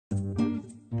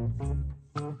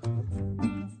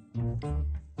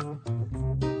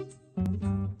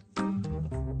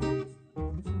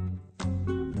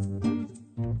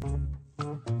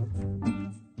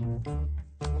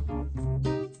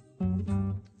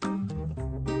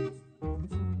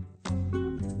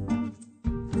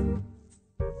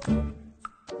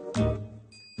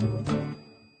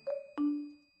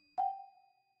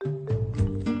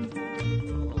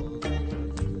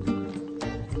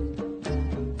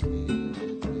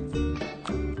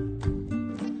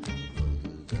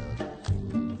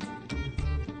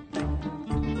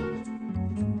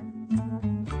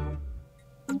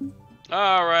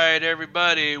Alright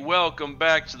everybody, welcome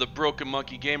back to the Broken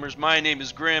Monkey Gamers. My name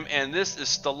is Grim and this is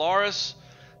Stellaris,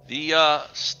 the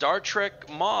Star Trek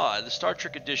mod, the Star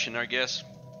Trek edition I guess.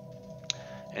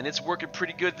 And it's working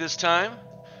pretty good this time.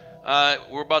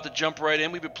 We're about to jump right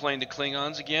in. We've been playing the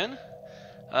Klingons again.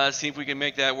 See if we can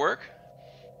make that work.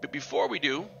 But before we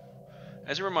do,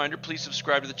 as a reminder, please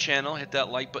subscribe to the channel, hit that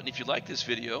like button if you like this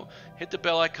video, hit the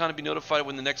bell icon to be notified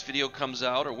when the next video comes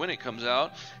out or when it comes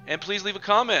out, and please leave a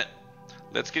comment.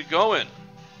 Let's get going.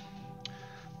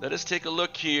 Let us take a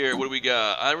look here. What do we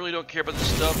got? I really don't care about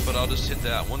this stuff, but I'll just hit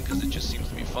that one because it just seems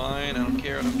to be fine. I don't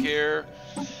care. I don't care.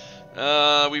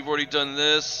 We've already done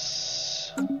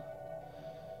this.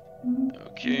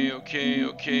 Okay.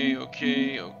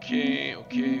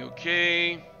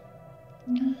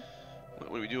 What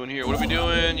are we doing here? What are we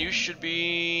doing? You should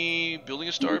be building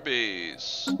a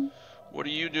starbase. What are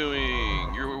you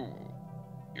doing?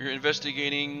 You're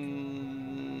investigating.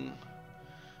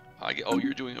 Oh,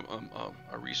 you're doing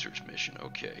a research mission.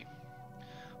 Okay.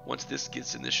 Once this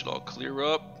gets in, this should all clear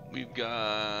up. We've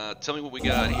got. Tell me what we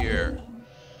got here.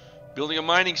 Building a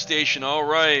mining station. All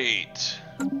right.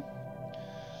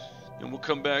 And we'll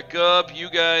come back up. You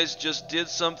guys just did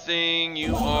something.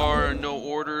 You are no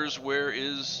orders. Where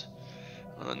is?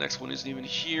 The next one isn't even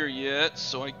here yet.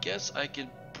 So I guess I can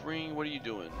bring. What are you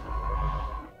doing?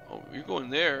 Oh, you're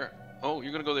going there. Oh,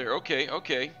 you're gonna go there. Okay.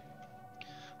 Okay.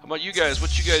 How about you guys?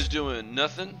 What you guys doing?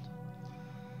 Nothing?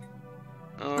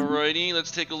 Alrighty,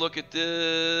 let's take a look at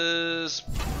this.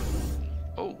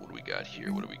 Oh, what do we got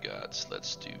here? What do we got?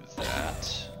 Let's do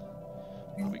that.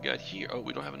 What do we got here? Oh,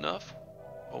 we don't have enough?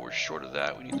 Oh, we're short of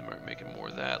that. We need to make more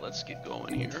of that. Let's get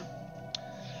going here.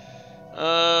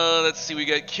 Let's see. We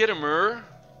got Kittimer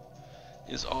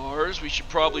is ours. We should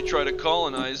probably try to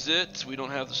colonize it. We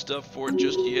don't have the stuff for it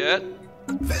just yet.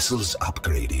 Vessels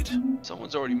upgraded.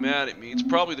 Someone's already mad at me. It's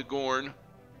probably the Gorn.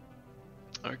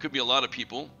 Or it could be a lot of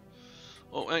people.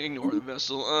 Oh, ignore the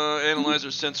vessel. Analyze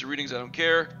their sensor readings. I don't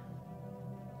care.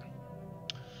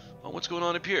 Oh, what's going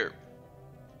on up here?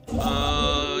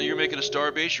 You're making a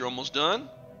star base. You're almost done.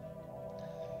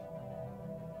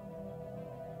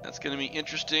 That's going to be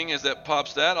interesting as that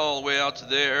pops that all the way out to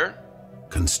there.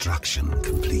 Construction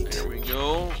complete. There we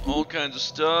go. All kinds of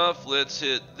stuff. Let's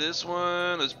hit this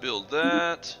one. Let's build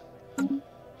that.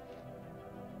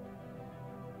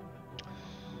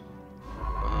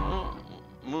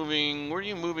 Moving. Where are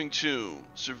you moving to?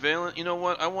 Surveillance. You know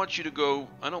what? I want you to go.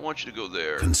 I don't want you to go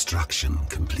there. Construction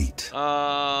complete.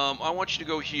 I want you to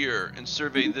go here and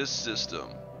survey this system.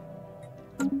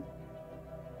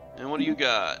 And what do you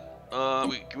got? Can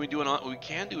we do we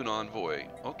can do an envoy.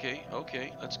 Okay,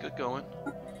 okay, let's get going.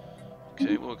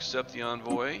 Okay, we'll accept the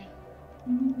envoy.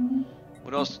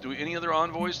 What else? Any other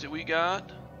envoys that we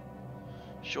got?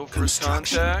 Show first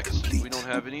contact. We don't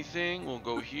have anything. We'll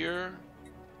go here.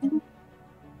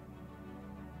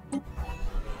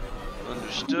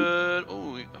 Understood.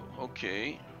 Oh,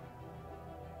 okay.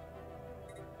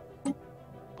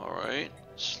 All right.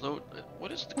 Slow.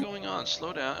 What is going on?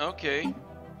 Slow down. Okay.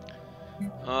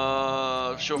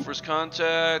 Show first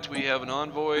contact. We have an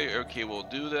envoy. Okay, we'll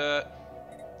do that.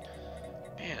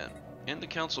 And end the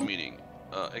council meeting.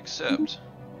 Accept.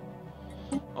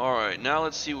 Alright, now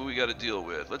let's see what we got to deal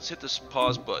with. Let's hit this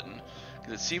pause button.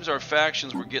 Because it seems our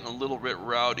factions were getting a little bit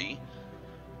rowdy.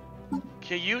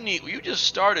 Okay, you just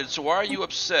started, so why are you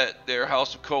upset there,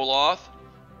 House of Koloth?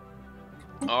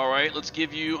 Alright, let's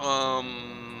give you,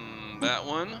 that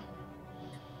one.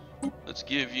 Let's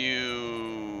give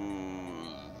you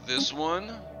this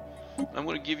one. I'm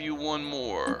going to give you one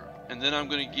more. And then I'm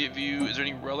going to give you... Is there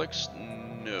any relics?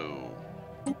 No.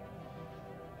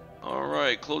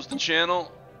 Alright, close the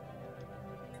channel.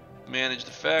 Manage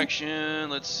the faction.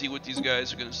 Let's see what these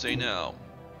guys are going to say now.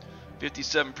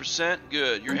 57%?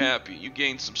 Good, you're happy. You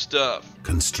gained some stuff.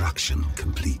 Construction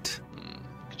complete.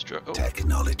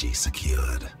 Technology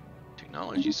secured.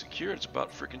 Technology secured? It's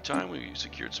about freaking time we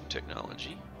secured some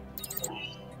technology.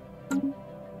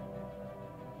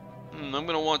 I'm going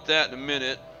to want that in a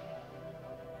minute.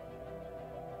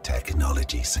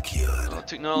 Technology secured.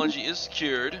 Technology is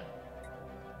secured.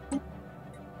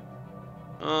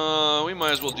 We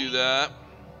might as well do that.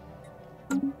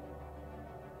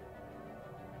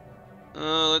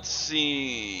 Let's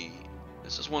see.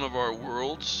 This is one of our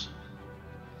worlds.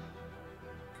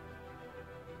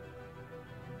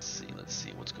 Let's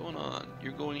see. What's going on?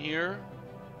 You're going here?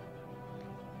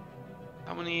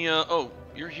 How many, oh,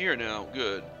 you're here now.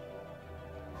 Good.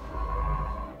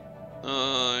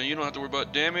 You don't have to worry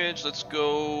about damage. Let's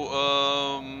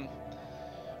go,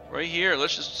 right here.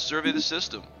 Let's just survey the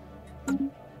system.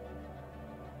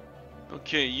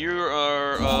 Okay, you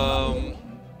are,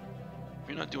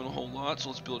 You're not doing a whole lot, so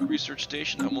let's build a research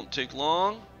station. That won't take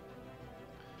long.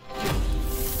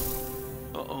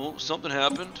 Uh-oh, something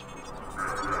happened.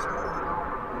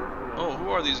 Oh, who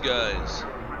are these guys?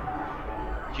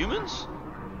 Humans?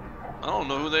 I don't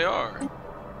know who they are.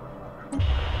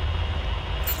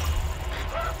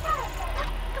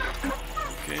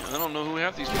 Okay, I don't know who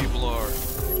half these people are.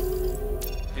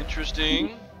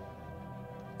 Interesting.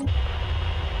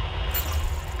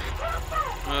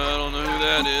 I don't know who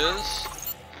that is.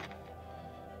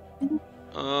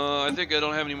 I think I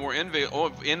don't have any more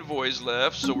envoys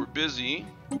left, so we're busy.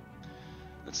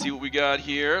 Let's see what we got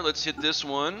here. Let's hit this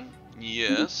one.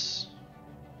 Yes.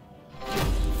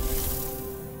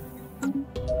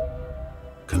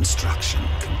 Construction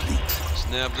complete.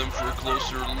 Snap them for a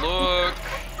closer look.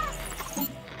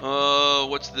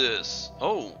 What's this?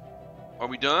 Oh, are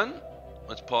we done?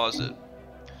 Let's pause it.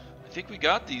 I think we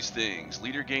got these things.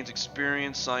 Leader gains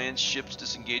experience, science, ships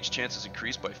disengage chances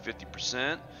increased by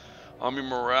 50%. Army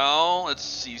morale, let's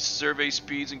see, survey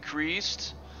speeds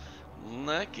increased.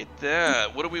 Look at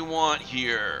that. What do we want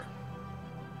here?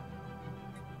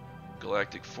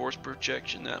 Galactic force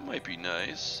projection, that might be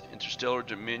nice. Interstellar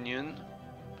dominion.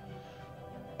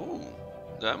 Ooh,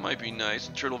 that might be nice.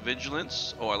 Internal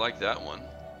vigilance, oh, I like that one.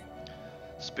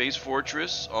 Space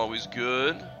fortress, always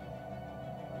good.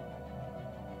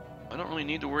 I don't really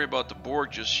need to worry about the Borg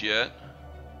just yet.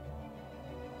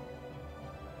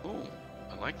 Ooh,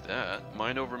 I like that.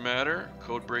 Mind over matter,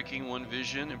 code breaking, one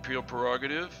vision, imperial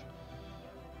prerogative.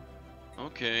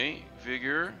 Okay,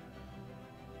 vigor.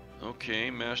 Okay,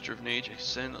 master of nature,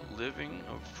 ascend living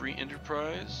of free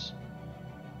enterprise.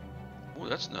 Oh,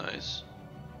 that's nice.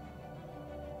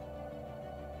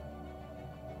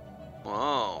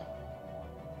 Wow.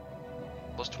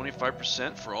 Plus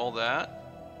 25% for all that.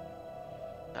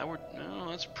 No,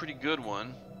 that's a pretty good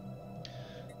one.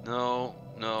 No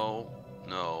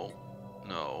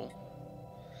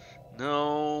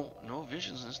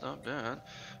visions, that's not bad.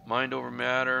 Mind over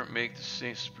matter, make the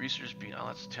same research be. Oh,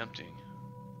 that's tempting.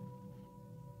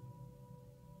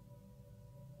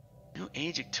 New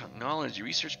age of technology,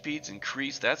 research speeds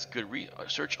increase. That's good.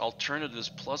 Research alternatives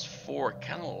 +4.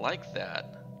 Kind of like that.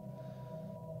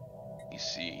 You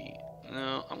see,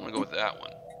 no, I'm gonna go with that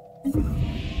one.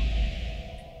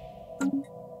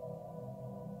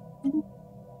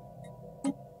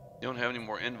 Don't have any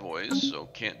more envoys, so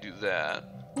can't do that.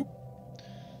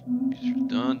 These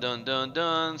are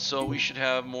done. So we should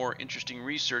have more interesting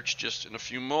research just in a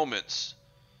few moments.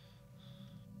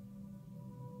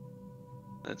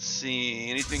 Let's see,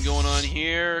 anything going on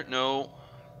here? No.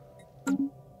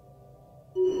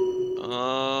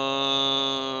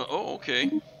 Oh,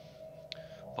 okay.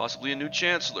 Possibly a new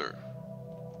chancellor.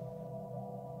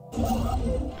 And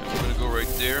we're gonna go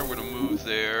right there. We're gonna move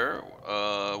there.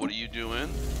 What are you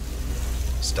doing?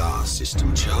 Star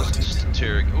system charted.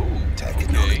 Ooh,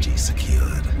 technology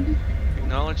secured.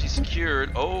 Technology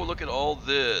secured. Oh, look at all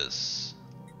this.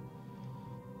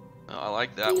 I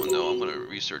like that one though. I'm gonna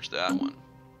research that one.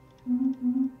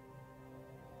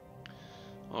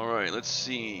 Alright, let's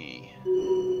see.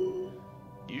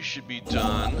 You should be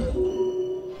done.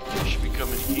 You should be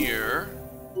coming here.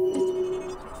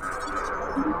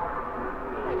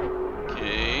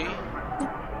 Okay.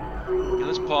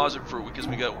 Let's pause it for because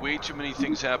we got way too many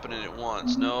things happening at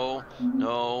once. No.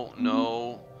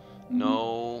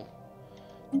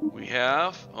 We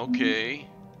have? Okay.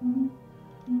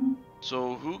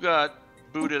 So who got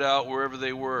booted out wherever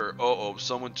they were? Uh-oh,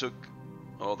 someone took...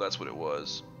 Oh, that's what it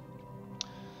was.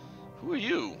 Who are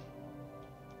you?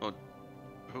 Oh,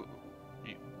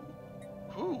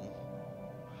 who?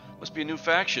 Must be a new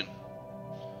faction.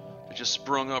 It just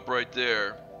sprung up right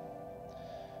there.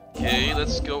 Okay,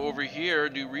 let's go over here,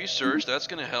 do research. That's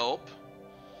going to help.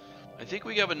 I think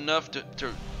we have enough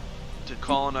to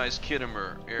colonize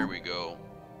Kittimer. There we go.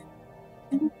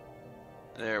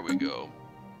 There we go.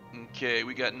 Okay,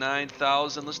 we got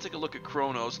 9,000. Let's take a look at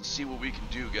Kronos and see what we can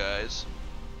do, guys.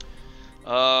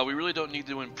 We really don't need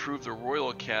to improve the Royal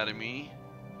Academy.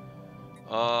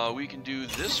 We can do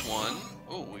this one.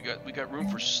 Oh, we got room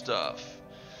for stuff.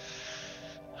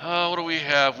 What do we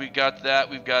have? We got that.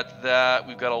 We've got that.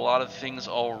 We've got a lot of things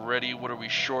already. What are we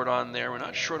short on there? We're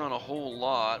not short on a whole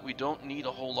lot. We don't need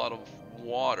a whole lot of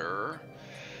water.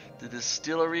 The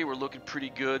distillery, we're looking pretty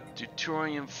good.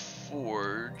 Deuterium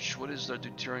Forge. What is the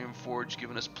Deuterium Forge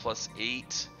giving us?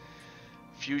 +8.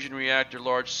 Fusion reactor,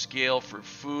 large scale for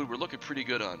food. We're looking pretty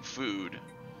good on food.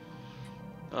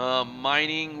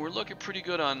 Mining, we're looking pretty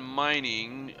good on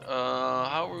mining.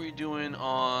 How are we doing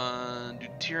on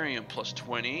deuterium?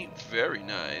 +20. Very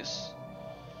nice.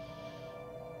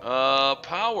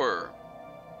 Power.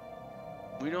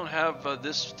 We don't have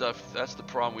this stuff. That's the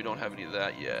problem. We don't have any of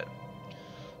that yet.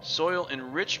 Soil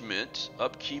enrichment.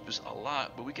 Upkeep is a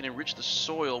lot, but we can enrich the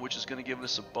soil, which is going to give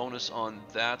us a bonus on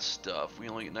that stuff. We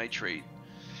only get nitrate.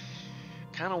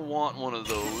 Kind of want one of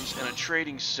those. And a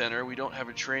trading center. We don't have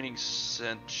a trading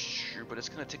center, but it's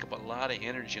going to take up a lot of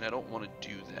energy, and I don't want to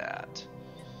do that.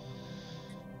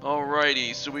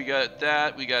 Alrighty, so we got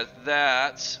that. We got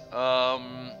that.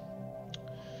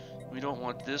 We don't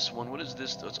want this one. What is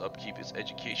this? It's upkeep. It's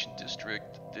education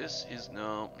district. This is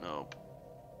nope.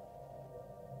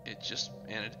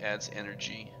 It adds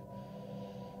energy.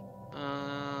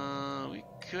 We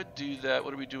could do that.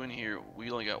 What are we doing here?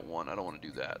 We only got one. I don't want to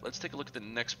do that. Let's take a look at the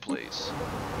next place.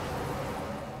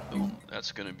 Boom.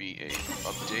 That's going to be a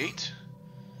update.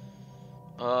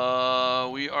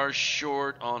 We are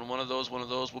short on one of those. One of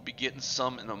those. We'll be getting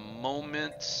some in a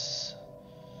moment.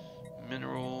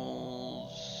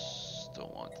 Minerals.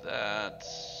 Don't want that.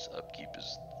 Upkeep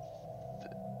is the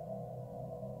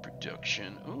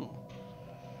production. Ooh.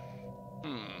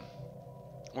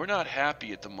 We're not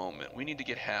happy at the moment. We need to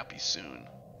get happy soon.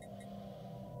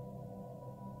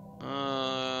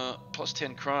 Plus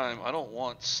 10 crime. I don't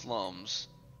want slums.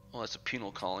 Well, that's a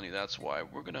penal colony. That's why.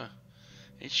 We're gonna...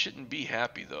 It shouldn't be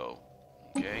happy, though.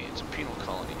 Okay? It's a penal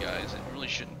colony, guys. It really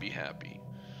shouldn't be happy.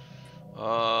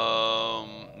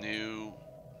 New...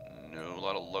 No, a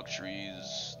lot of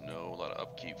luxuries. No, a lot of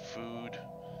upkeep. Food.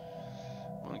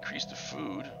 We'll increase the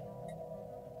food.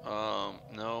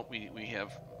 No, we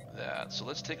have that. So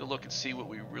let's take a look and see what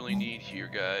we really need here,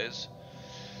 guys.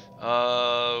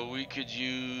 We could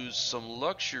use some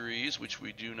luxuries, which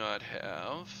we do not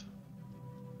have.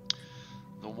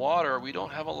 The water, we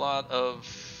don't have a lot of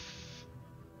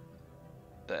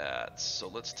that. So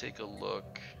let's take a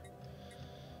look.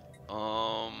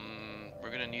 We're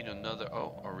gonna need another,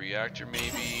 a reactor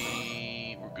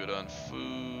maybe. We're good on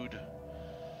food.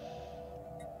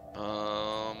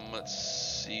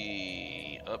 Let's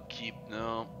see. Upkeep,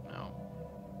 no.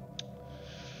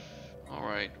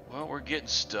 Alright, well, we're getting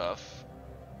stuff.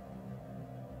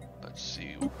 Let's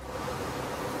see. Oh,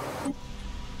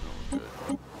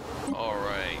 good.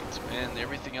 Alright, and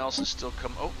everything else is still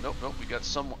coming. Oh, nope, we got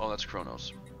some. Oh, that's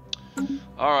Kronos.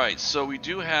 Alright, so we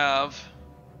do have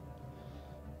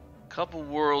a couple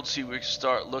worlds here we can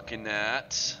start looking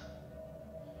at.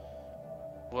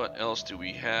 What else do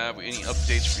we have? Any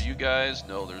updates for you guys?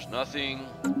 No, there's nothing.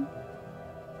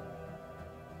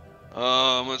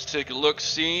 Let's take a look,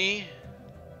 see.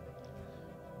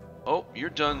 Oh, you're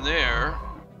done there.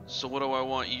 So what do I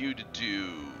want you to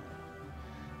do?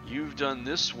 You've done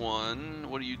this one.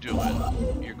 What are you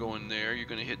doing? You're going there. You're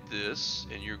going to hit this,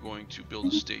 and you're going to build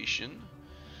a station.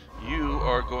 You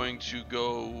are going to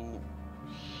go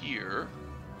here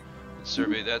and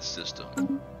survey that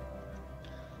system.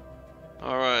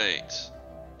 Alright,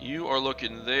 you are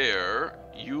looking there.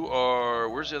 You are,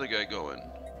 where's the other guy going?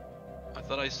 I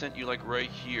thought I sent you like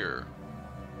right here.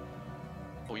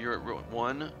 Oh, you're at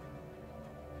 1?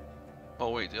 Oh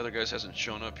wait, the other guys hasn't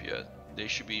shown up yet. They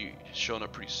should be showing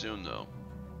up pretty soon though.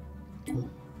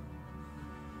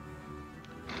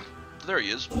 There he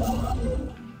is.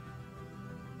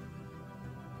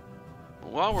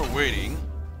 While we're waiting,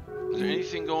 is there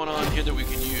anything going on here that we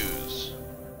can use?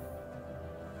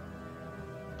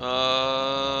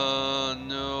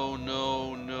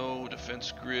 No.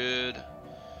 Defense grid.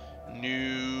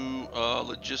 New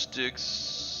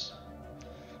logistics.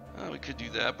 We could do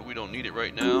that, but we don't need it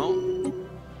right now.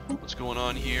 What's going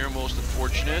on here? Most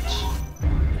unfortunate.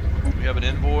 We have an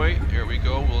envoy. Here we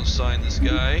go. We'll assign this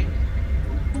guy.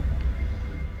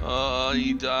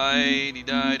 He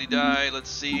died. Let's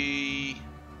see.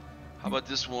 How about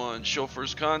this one? Show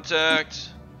first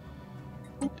contact.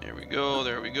 There we go.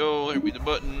 There be the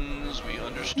buttons. We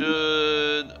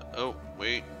understood. Oh,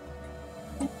 wait.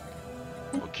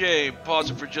 Okay, pause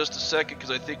it for just a second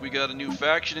because I think we got a new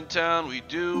faction in town. We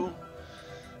do.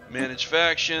 Manage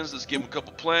factions. Let's give them a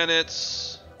couple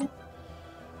planets.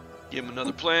 Give them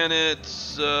another planet.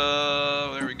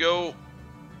 There we go.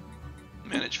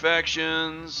 Manage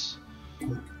factions.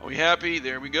 Are we happy?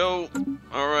 There we go.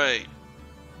 Alright.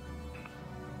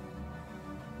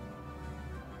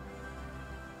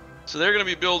 So they're going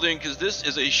to be building, because this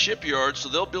is a shipyard, so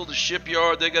they'll build a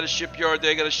shipyard. They got a shipyard.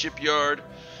 They got a shipyard.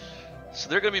 So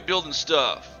they're going to be building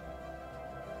stuff.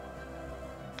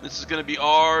 This is going to be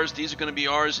ours. These are going to be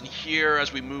ours in here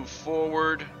as we move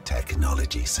forward.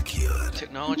 Technology secured.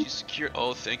 Technology secured.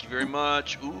 Oh, thank you very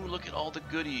much. Ooh, look at all the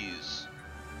goodies.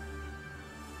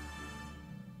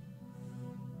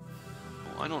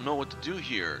 Oh, I don't know what to do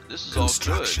here. This is all good.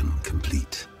 Construction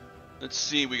complete. Let's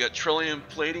see. We got trillium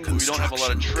plating, but we don't have a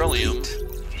lot of trillium.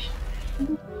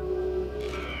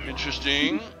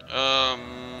 Interesting.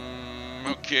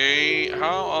 Okay,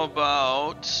 how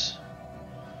about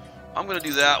I'm gonna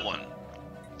do that one.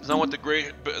 Because I want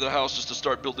the houses to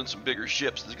start building some bigger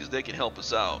ships because they can help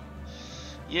us out.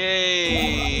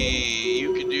 Yay!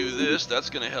 You can do this. That's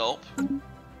gonna help.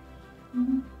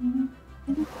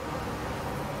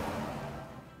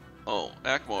 Oh,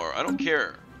 Akmar, I don't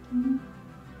care.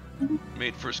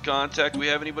 Made first contact. Do we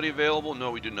have anybody available?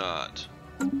 No, we do not.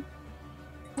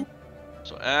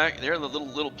 So they're in the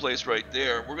little place right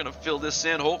there. We're gonna fill this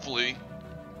in, hopefully.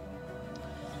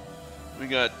 We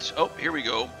got. Oh, here we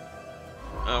go.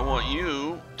 I want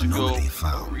you to go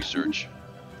research. I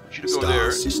want you to go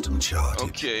there. System charted.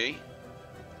 Okay.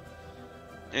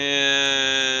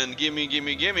 And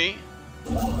gimme.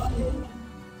 I'm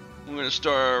gonna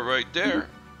start right there.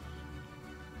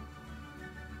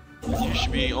 You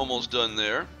should be almost done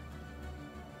there.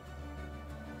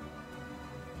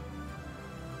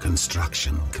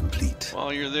 Construction complete.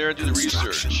 While you're there, do the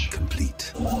research.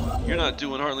 Complete. You're not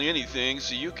doing hardly anything,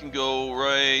 so you can go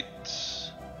right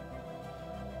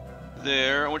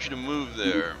there. I want you to move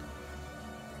there.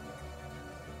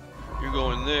 You're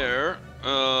going there.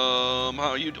 How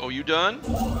are you? Oh, you done?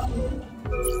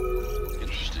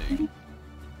 Interesting.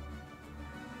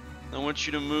 I want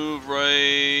you to move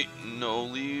right. No,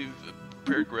 leave.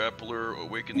 Prepared grappler.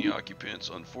 Awaken the occupants.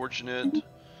 Unfortunate.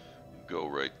 Go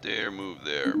right there. Move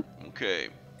there. Okay.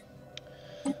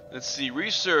 Let's see.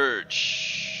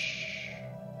 Research.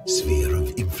 Sphere of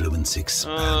influence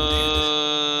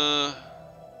expanded.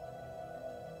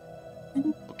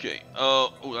 Okay.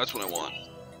 Oh, that's what I want.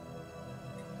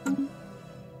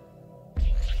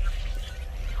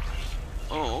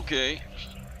 Oh, okay.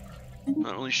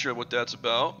 Not really sure what that's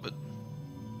about, but...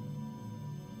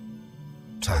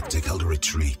 Tactical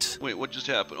retreat. Wait, what just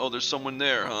happened? Oh, there's someone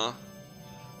there, huh?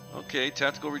 Okay,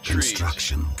 tactical retreat.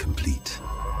 Construction complete.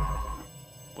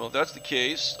 Well, if that's the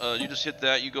case, you just hit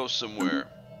that, you go somewhere.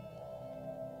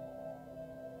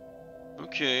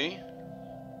 Okay.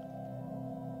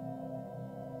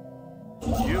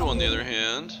 You, on the other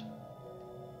hand...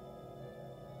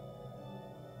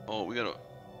 Oh, we gotta...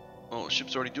 Oh, the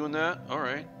ship's already doing that?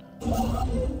 Alright.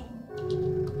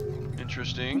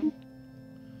 Interesting.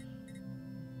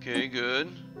 Okay, good.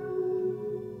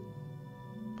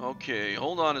 Okay,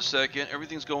 hold on a second.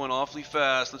 Everything's going awfully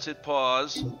fast. Let's hit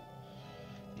pause.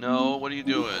 No, what are you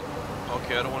doing?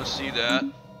 Okay, I don't want to see that.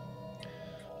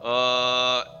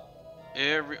 Oh,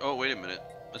 wait a minute.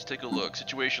 Let's take a look.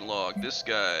 Situation log. This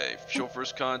guy. Show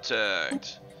first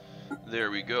contact.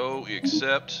 There we go. We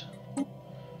accept.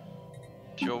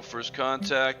 Show first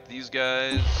contact. These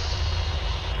guys.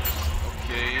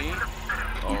 Okay.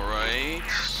 Alright.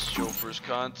 Show first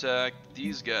contact.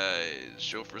 These guys.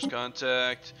 Show first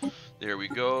contact. There we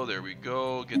go. There we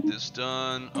go. Get this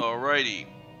done. Alrighty.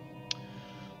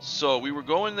 So we were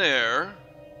going there.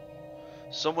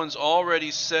 Someone's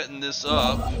already setting this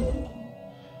up.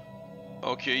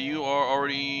 Okay, you are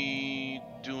already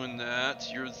doing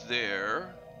that. You're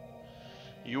there.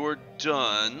 You're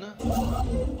done.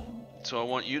 So I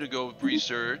want you to go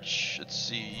research. Let's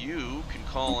see, you can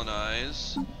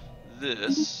colonize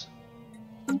this.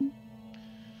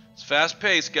 It's fast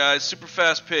paced, guys, super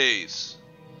fast paced.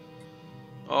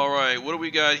 Alright, what do we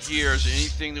got here? Is there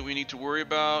anything that we need to worry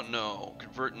about? No.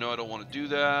 Convert, no, I don't want to do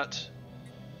that.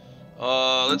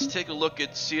 Let's take a look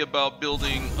at, see about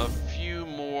building a few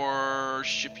more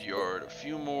shipyard. A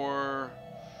few more...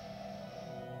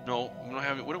 No, we don't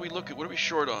have it. What are we looking, what are we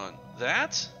short on?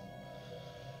 That?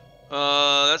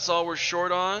 That's all we're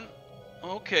short on?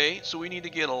 Okay, so we need to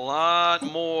get a lot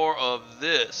more of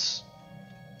this.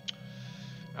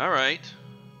 Alright,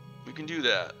 we can do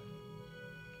that.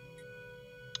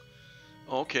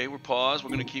 Okay, we're paused.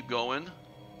 We're going to keep going.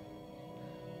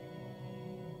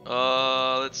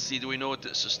 Let's see. Do we know what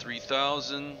this is?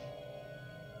 3,000.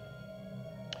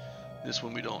 This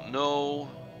one we don't know.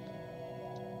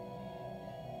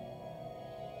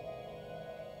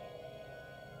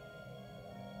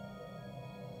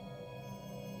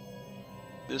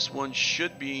 This one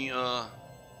should be, what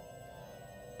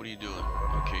are you doing?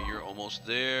 Okay, you're almost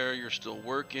there. You're still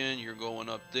working. You're going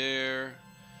up there.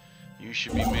 You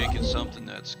should be making something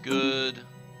that's good.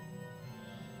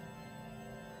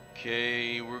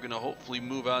 Okay, we're gonna hopefully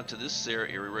move out to this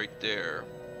area right there.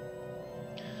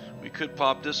 We could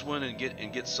pop this one and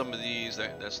get some of these.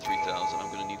 That's 3,000.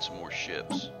 I'm gonna need some more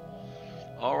ships.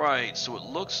 All right, so it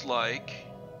looks like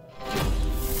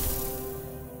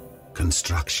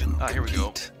construction. Here we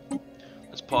go.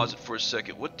 Let's pause it for a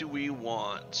second. What do we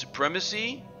want?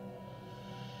 Supremacy?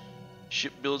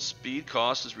 Ship build speed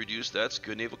cost is reduced. That's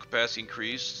good. Naval capacity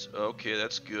increased. Okay,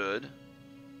 that's good.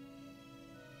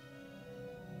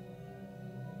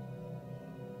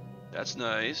 That's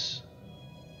nice.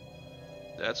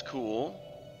 That's cool.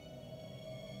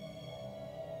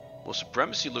 Well,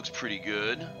 supremacy looks pretty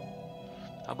good.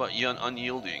 How about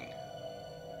unyielding?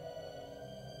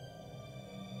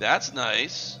 That's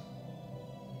nice.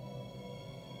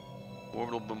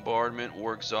 Orbital bombardment,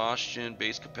 war exhaustion,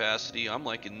 base capacity. I'm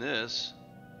liking this.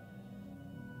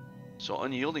 So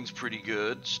unyielding's pretty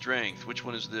good. Strength. Which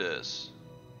one is this?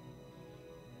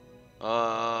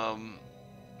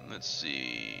 Let's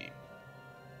see.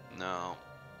 No.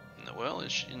 Well,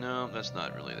 no, that's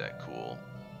not really that cool.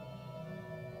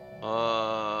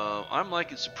 I'm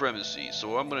liking supremacy,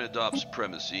 so I'm going to adopt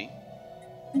supremacy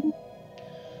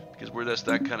because we're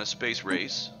that kind of space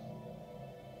race.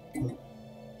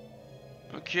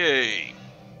 Okay.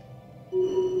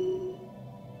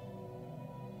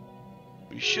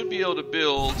 We should be able to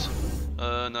build.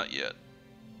 Not yet.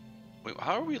 Wait,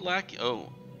 how are we lacking?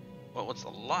 Oh, well, what's a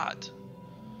lot?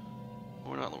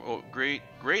 We're not. Oh, great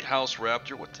house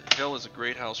raptor. What the hell is a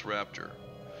great house raptor?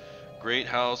 Great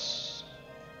house.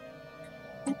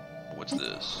 What's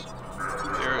this?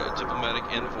 They're a diplomatic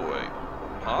envoy.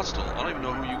 Hostile. I don't even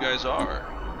know who you guys are.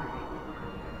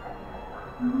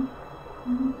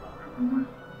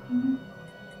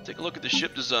 Take a look at the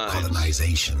ship designs.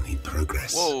 Colonization in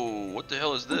progress. Whoa, what the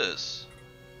hell is this?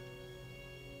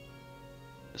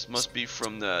 This must be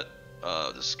from that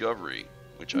Discovery,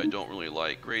 which I don't really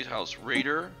like. Great House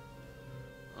Raider.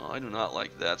 Oh, I do not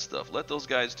like that stuff. Let those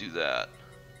guys do that.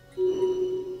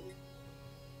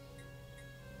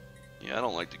 Yeah, I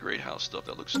don't like the Great House stuff.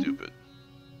 That looks stupid.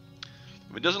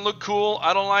 If it doesn't look cool,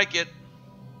 I don't like it.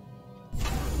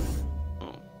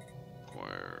 Oh,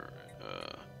 acquire,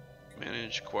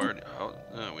 manage acquired.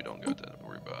 No, we don't got that to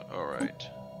worry about. All right.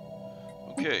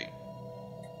 Okay.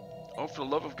 Oh, for the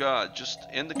love of God, just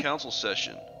end the council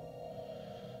session.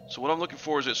 So what I'm looking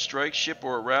for is a strike ship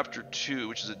or a Raptor 2,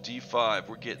 which is a D5.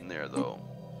 We're getting there though.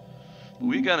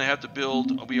 We're gonna have to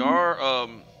build. We are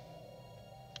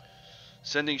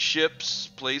sending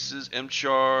ships, places,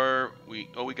 MCHAR. We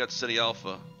got Ceti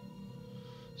Alpha.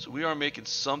 So we are making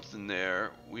something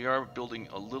there. We are building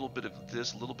a little bit of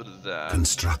this, a little bit of that.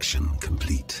 Construction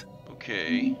complete.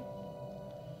 Okay.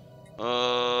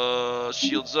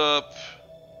 Shields up.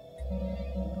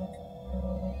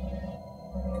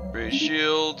 Raise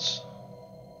shields.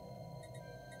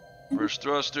 Burst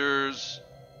thrusters.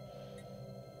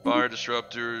 Fire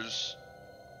disruptors.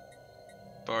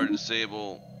 Fire to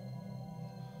disable.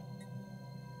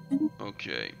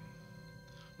 Okay.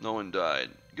 No one died.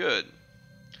 Good.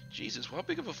 Jesus, how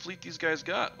big of a fleet these guys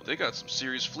got? Well, they got some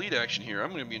serious fleet action here. I'm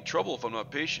going to be in trouble if I'm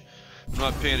not patient. If I'm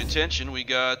not paying attention. We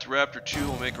got Raptor 2.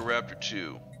 We'll make a Raptor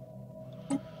 2.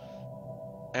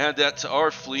 Add that to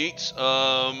our fleet.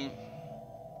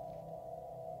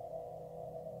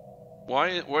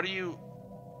 Why do you...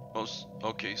 Oh,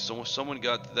 okay, so someone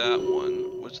got that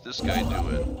one. What's this guy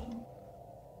doing?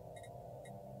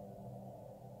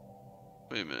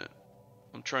 Wait a minute.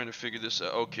 I'm trying to figure this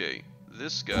out. Okay,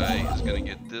 this guy is going to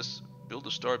get this. Build a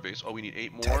starbase. Oh, we need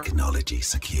 8 more? Technology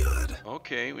secured.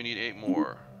 Okay, we need 8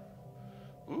 more.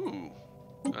 Ooh,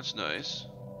 that's nice.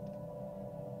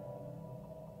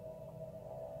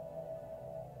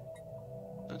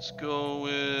 Let's go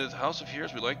with House of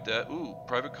Heroes. We like that. Ooh,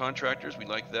 private contractors. We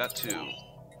like that too.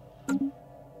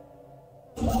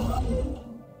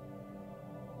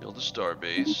 Build a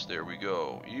starbase. There we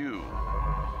go. You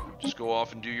just go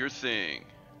off and do your thing.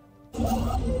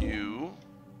 You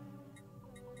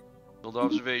build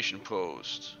observation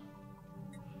post.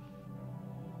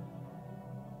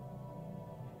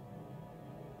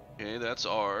 Okay, that's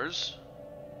ours.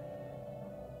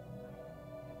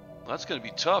 That's going to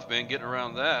be tough, man, getting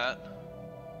around that.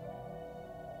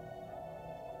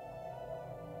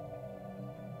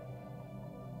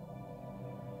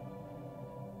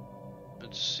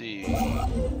 Let's see.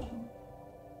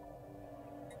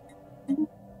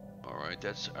 Alright,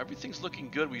 everything's looking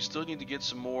good. We still need to get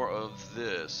some more of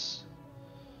this.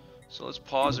 So let's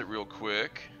pause it real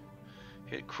quick.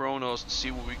 Hit Chronos and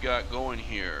see what we got going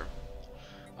here.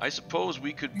 I suppose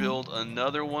we could build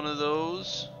another one of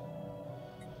those.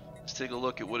 Let's take a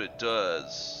look at what it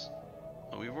does.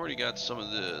 Oh, we've already got some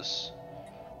of this.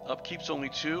 Upkeep's only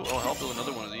 2. Oh, I'll build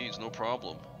another one of these, no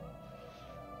problem.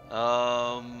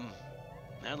 Now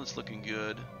that's looking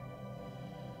good.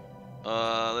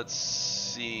 Let's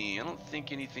see. I don't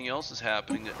think anything else is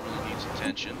happening that really needs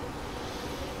attention.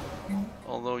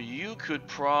 Although you could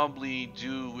probably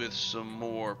do with some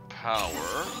more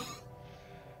power.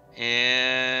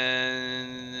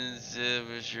 And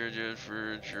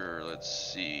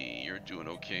let's see, you're doing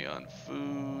okay on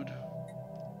food.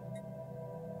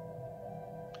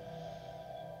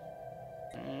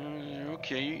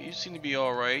 Okay, you seem to be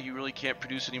alright. You really can't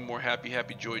produce any more happy,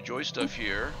 happy, joy, joy stuff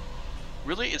here.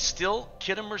 Really? It's still...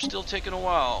 Kittimer's still taking a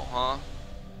while, huh?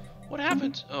 What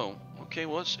happened? Oh, okay,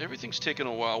 well, everything's taking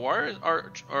a while. Why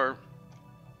are our...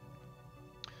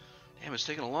 Damn, it's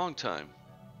taking a long time.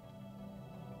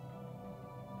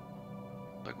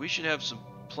 Like, we should have some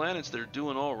planets that are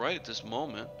doing alright at this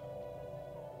moment.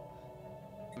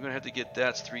 We're gonna have to get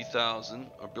that's 3,000,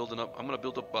 or building up. I'm gonna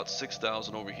build up about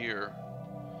 6,000 over here.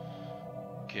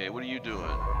 Okay, what are you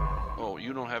doing? Oh,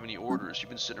 you don't have any orders. You've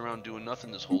been sitting around doing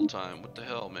nothing this whole time. What the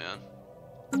hell, man?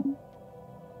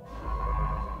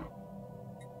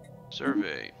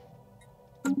 Survey.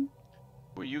 Where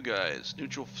are you guys?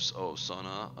 Neutral. Oh, son,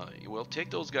 well,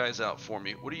 take those guys out for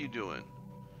me. What are you doing?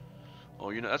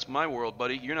 Oh, that's my world,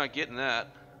 buddy. You're not getting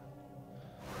that.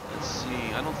 Let's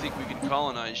see. I don't think we can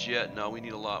colonize yet. No, we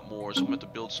need a lot more. So I'm going to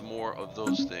have to build some more of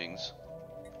those things,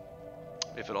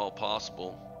 if at all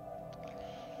possible.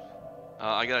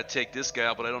 I got to take this guy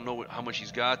out, but I don't know how much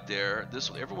he's got there.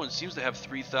 Everyone seems to have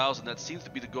 3,000. That seems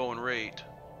to be the going rate.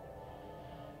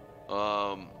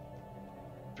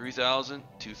 3,000,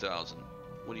 2,000.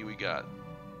 What do we got?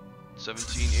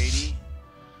 1780.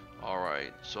 All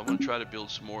right. So I'm going to try to build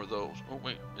some more of those. Oh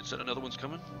wait, is that another one's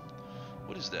coming?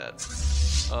 What is that?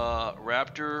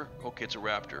 Raptor. Okay, it's a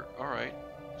Raptor. All right.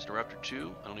 Is it a Raptor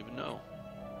 2? I don't even know.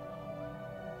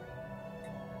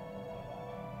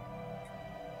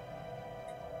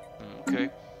 Okay.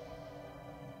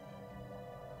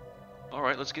 All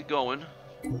right, let's get going.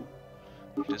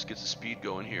 Let's get the speed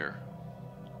going here.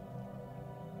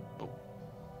 Oh.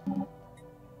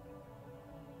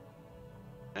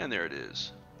 And there it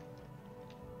is.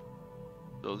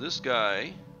 So this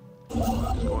guy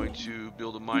is going to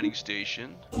build a mining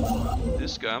station.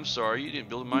 This guy, I'm sorry, you didn't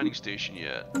build a mining station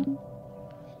yet. Okay.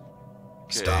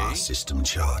 Star system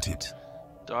charted.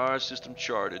 Star system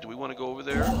charted. Do we want to go over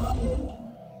there?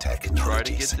 Technology Try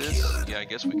to get secured. this? Yeah, I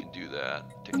guess we can do that.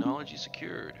 Technology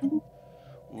secured.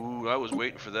 Ooh, I was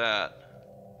waiting for that.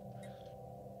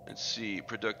 Let's see.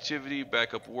 Productivity,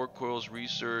 backup work coils,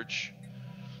 research,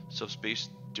 subspace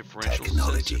differential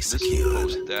Technology secured.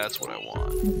 post. That's what I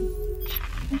want.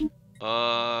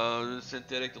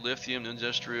 Synthetic, lithium,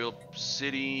 industrial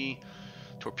city,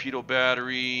 torpedo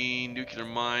battery, nuclear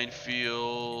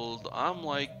minefield. I'm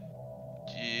like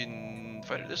in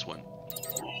fighter this one.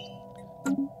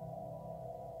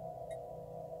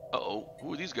 Uh-oh,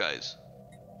 who are these guys?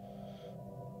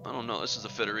 I don't know, this is the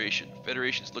Federation.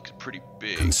 Federation's looking pretty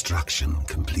big. Construction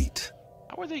complete.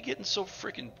 How are they getting so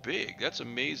freaking big? That's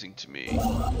amazing to me.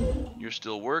 You're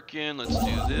still working, let's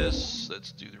do this.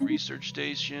 Let's do the research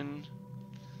station.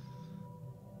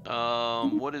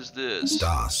 What is this?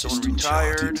 Star Someone system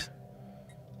retired. charted.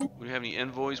 Do we have any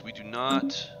envoys? We do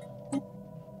not.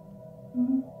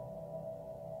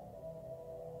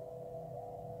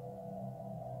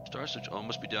 Star search. Oh, it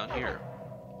must be down here.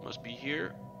 Must be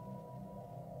here.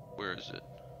 Where is it?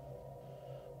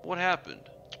 What happened?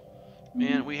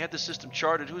 Man, we had the system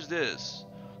charted. Who's this?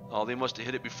 Oh, they must have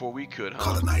hit it before we could, huh?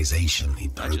 Colonization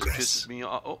in That just progress. pisses me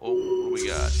off. Oh, what do we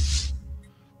got?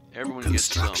 Everyone gets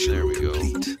some. Construction There we go.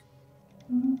 complete.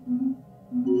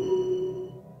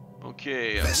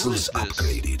 Okay, who is Vessels this?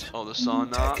 upgraded. Oh, the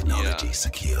Sauna? Technology Yeah.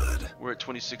 secured. We're at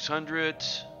 2600.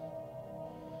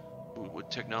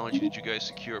 What technology did you guys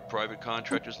secure? Private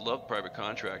contractors? Love private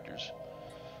contractors.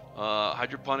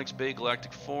 Hydroponics Bay,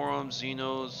 Galactic Forum,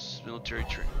 Xenos, military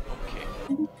training. Okay.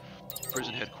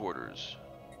 Prison headquarters.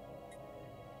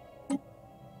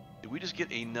 Did we just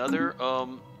get another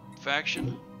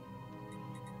faction?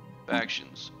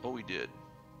 Factions. Oh, we did.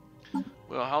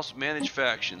 Well, house manage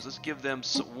factions. Let's give them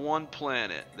one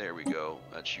planet. There we go.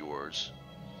 That's yours.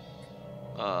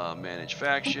 Manage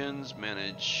factions.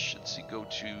 Manage. Let's see. Go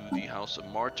to the House of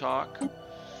Martok.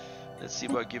 Let's see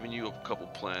about giving you a couple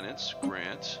planets.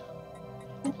 Grant.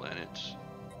 Planet.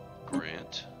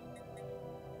 Grant.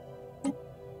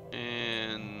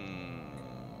 And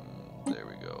there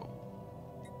we go.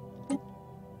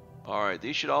 Alright,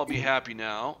 they should all be happy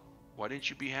now. Why didn't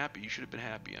you be happy? You should have been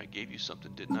happy. I gave you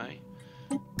something, didn't I?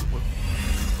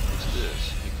 What's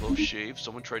this? A close shave.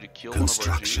 Someone tried to kill one of our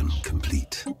Construction dudes.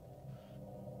 complete.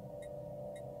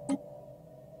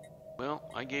 Well,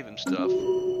 I gave him stuff.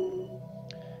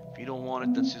 If he don't want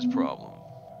it, that's his problem.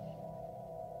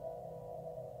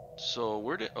 So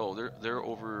where did? Oh, they're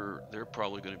over. They're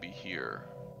probably going to be here.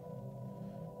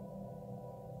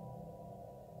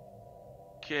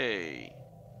 Okay.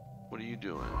 What are you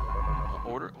doing?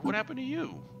 Order. What happened to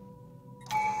you?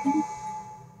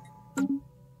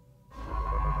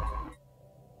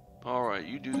 All right,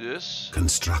 you do this.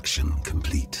 Construction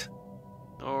complete.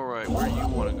 All right, where do you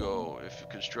want to go? If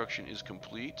construction is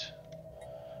complete.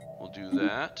 We'll do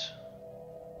that.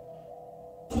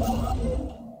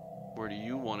 Where do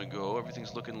you want to go?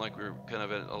 Everything's looking like we're kind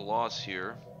of at a loss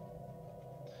here.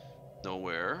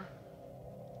 Nowhere.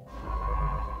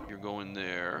 You're going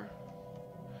there.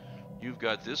 You've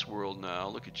got this world now.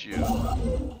 Look at you.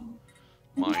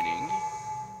 Mining.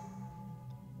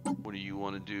 What do you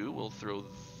want to do? We'll throw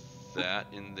that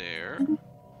in there.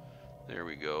 There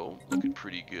we go. Looking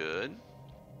pretty good.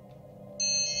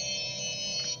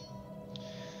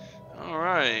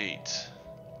 Alright.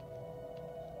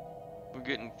 We're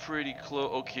getting pretty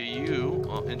close. Okay, you.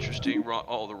 Well, interesting.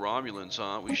 All the Romulans,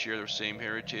 huh? We share the same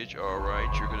heritage.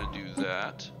 Alright, you're going to do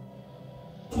that.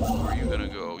 Where are you going to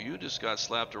go? You just got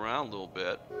slapped around a little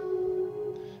bit.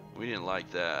 We didn't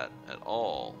like that at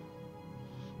all.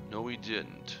 No, we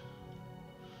didn't.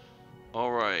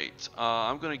 Alright.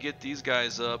 I'm going to get these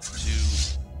guys up to...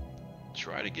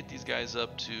 Try to get these guys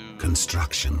up to...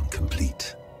 Construction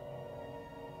complete.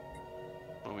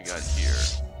 What do we got here?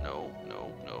 No,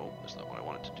 no, no. That's not what I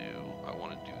wanted to do. I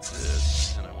want to do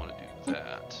this, and I want to do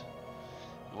that.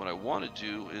 And what I want to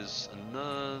do is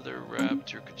another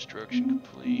Raptor construction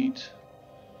complete.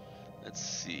 Let's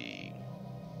see.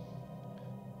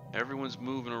 Everyone's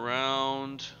moving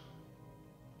around.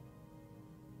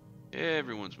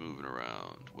 Everyone's moving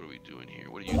around. What are we doing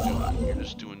here? What are you doing? You're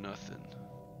just doing nothing.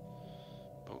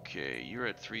 Okay, you're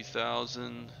at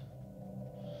 3,000.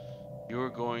 You're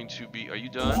going to be... Are you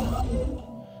done?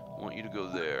 I want you to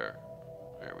go there.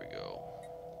 There we go.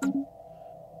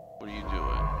 What are you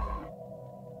doing?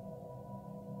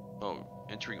 Oh,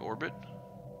 entering orbit?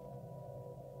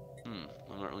 I'm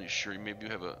not really sure. Maybe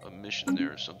you have a mission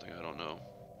there or something. I don't know.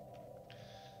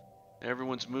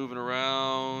 Everyone's moving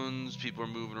around. People are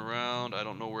moving around. I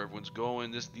don't know where everyone's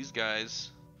going. These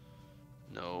guys...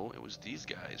 No, it was these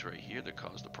guys right here that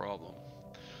caused the problem.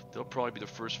 They'll probably be the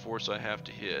first force I have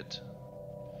to hit.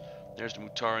 There's the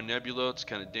Mutara Nebula. It's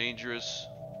kind of dangerous.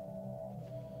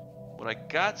 What I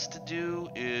got to do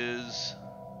is...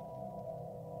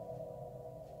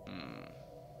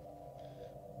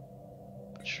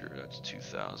 Not sure, that's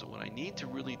 2,000. What I need to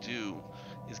really do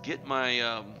is get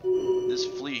my this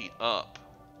fleet up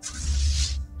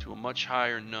to a much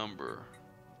higher number.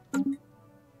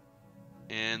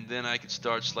 And then I can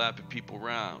start slapping people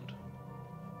around.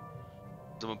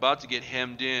 So I'm about to get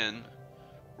hemmed in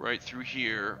right through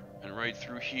here and right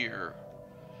through here.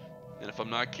 And if I'm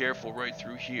not careful, right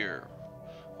through here.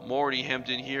 I'm already hemmed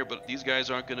in here, but these guys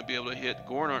aren't going to be able to hit.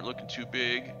 Gorn aren't looking too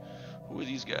big. Who are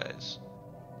these guys?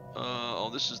 Oh,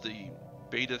 this is the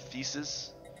Beta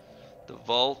Thesis, the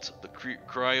Vault, the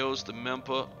Cryos, the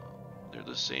Mempa. They're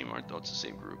the same, aren't they? Oh, it's the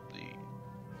same group, the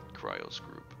Cryos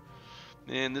group.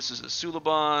 And this is the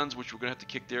Sulabons, which we're going to have to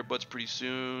kick their butts pretty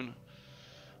soon.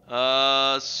 We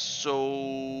are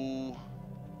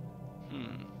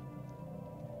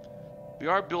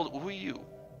built. Who are you?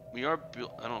 We are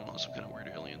built. I don't know, some kind of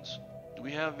weird aliens. Do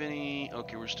we have any?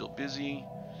 Okay, we're still busy.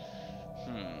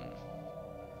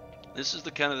 This is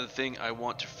the kind of the thing I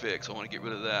want to fix. I want to get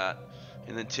rid of that.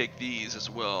 And then take these as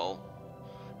well.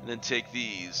 And then take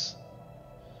these.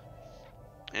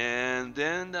 And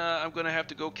then I'm going to have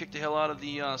to go kick the hell out of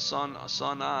the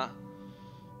Sana.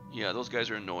 Yeah, those guys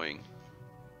are annoying.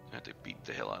 I have to beat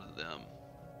the hell out of them.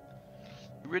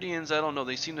 Iridians, I don't know.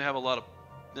 They seem to have a lot of...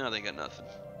 No, they got nothing.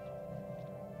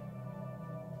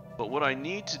 But what I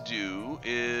need to do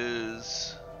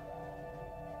is...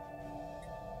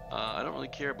 I don't really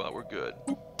care about. We're good.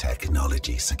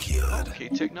 Technology secured. Okay,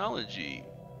 technology.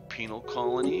 Penal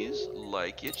colonies,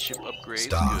 like it. Ship upgrades,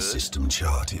 Star good. system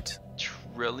charted.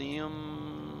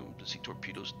 Trillium. See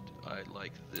torpedoes. I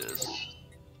like this.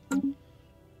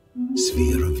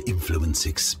 Sphere of influence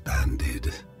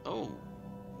expanded. Oh,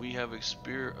 we have a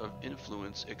sphere of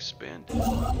influence expanded.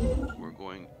 We're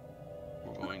going.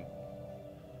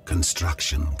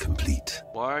 Construction complete.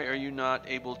 Why are you not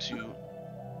able to?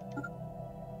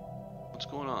 What's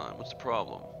going on? What's the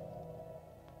problem?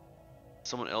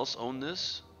 Someone else own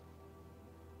this?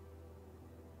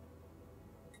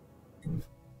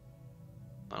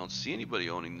 I don't see anybody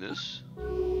owning this.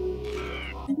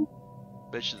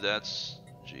 Bet you that's...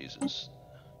 Jesus.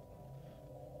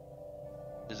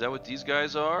 Is that what these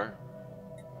guys are?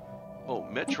 Oh,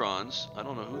 Metrons. I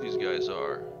don't know who these guys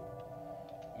are.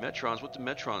 Metrons, what do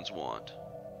Metrons want?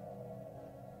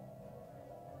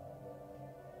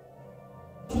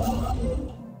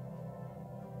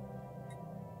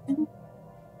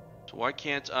 So why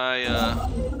can't I,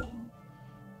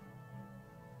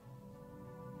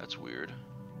 That's weird.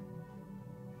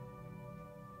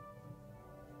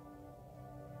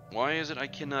 Why is it I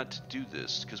cannot do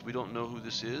this? Because we don't know who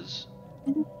this is?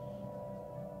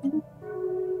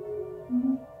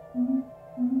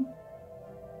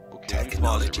 Okay,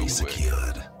 Technology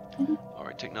secured. All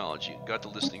right, technology. Got the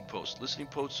listening post. Listening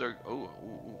posts are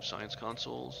science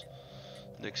consoles.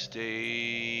 Next stage,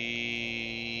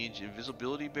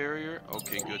 invisibility barrier.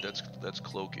 Okay, good. That's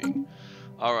cloaking.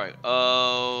 All right.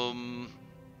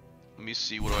 Let me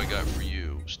see. What do I got for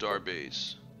you?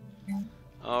 Starbase.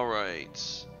 All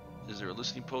right. Is there a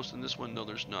listening post in this one? No,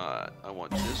 there's not. I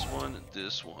want this one and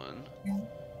this one.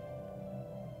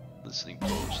 Listening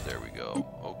post. There we go.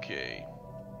 Okay.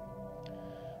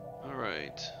 All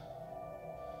right.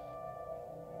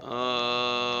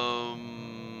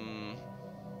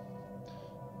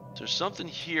 There's something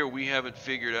here we haven't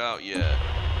figured out yet.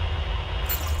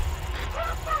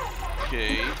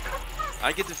 Okay.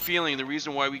 I get the feeling the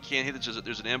reason why we can't hit it is that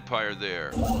there's an empire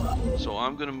there. So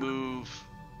I'm gonna move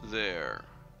there.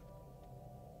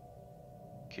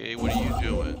 Okay, what are you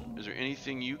doing? Is there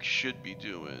anything you should be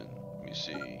doing? Let me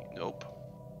see. Nope.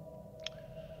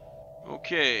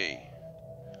 Okay.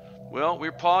 Well,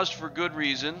 we're paused for good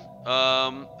reason.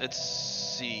 Let's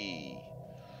see.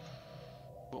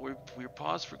 Well, we're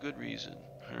paused for good reason.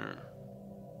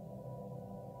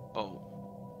 Oh.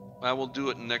 I will do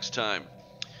it next time.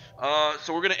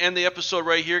 So we're going to end the episode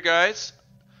right here, guys.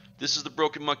 This is the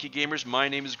Broken Monkey Gamers. My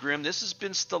name is Grim. This has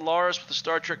been Stellaris with the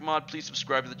Star Trek mod. Please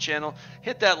subscribe to the channel.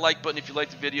 Hit that like button if you like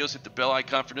the videos. Hit the bell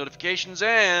icon for notifications.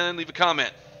 And leave a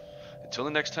comment. Until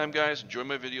the next time, guys, enjoy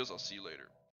my videos. I'll see you later.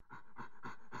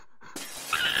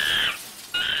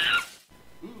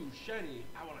 Ooh, shiny.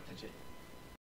 I want to touch it.